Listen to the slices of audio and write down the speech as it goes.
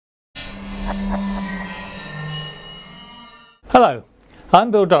Hello,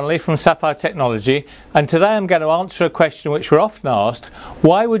 I'm Bill Donnelly from Sapphire Technology, and today I'm going to answer a question which we're often asked: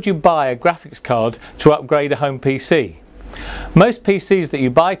 why would you buy a graphics card to upgrade a home PC? Most PCs that you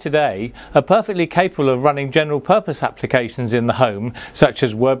buy today are perfectly capable of running general purpose applications in the home, such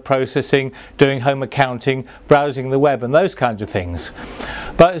as word processing, doing home accounting, browsing the web and those kinds of things.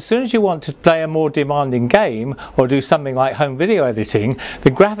 But as soon as you want to play a more demanding game or do something like home video editing,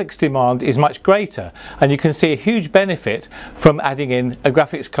 the graphics demand is much greater, and you can see a huge benefit from adding in a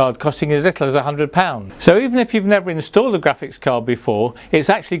graphics card costing as little as £100. So even if you've never installed a graphics card before, it's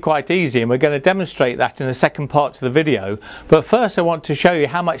actually quite easy, and we're going to demonstrate that in the second part of the video. But first I want to show you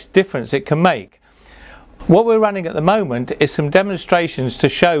how much difference it can make. What we're running at the moment is some demonstrations to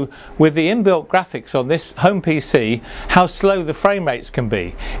show, with the inbuilt graphics on this home PC, how slow the frame rates can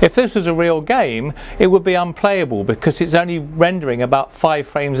be. If this was a real game, it would be unplayable because it's only rendering about 5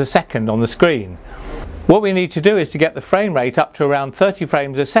 frames a second on the screen. What we need to do is to get the frame rate up to around 30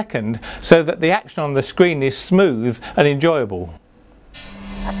 frames a second so that the action on the screen is smooth and enjoyable.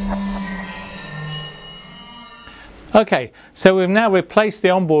 Okay, so we've now replaced the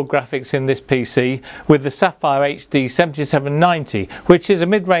onboard graphics in this PC with the Sapphire HD 7790, which is a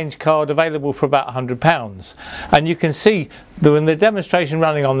mid-range card available for about £100. And you can see that when the demonstration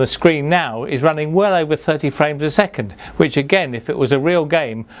running on the screen now is running well over 30 frames a second, which again, if it was a real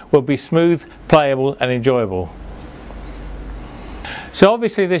game, would be smooth, playable and enjoyable. So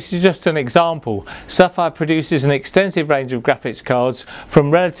obviously this is just an example. Sapphire produces an extensive range of graphics cards,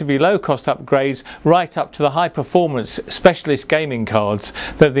 from relatively low cost upgrades right up to the high performance specialist gaming cards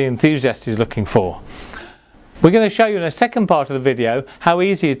that the enthusiast is looking for. We're going to show you in a second part of the video how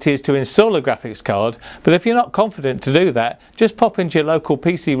easy it is to install a graphics card, but if you're not confident to do that, just pop into your local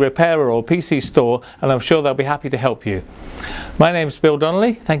PC repairer or PC store and I'm sure they'll be happy to help you. My name's Bill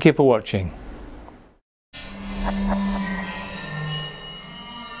Donnelly, thank you for watching.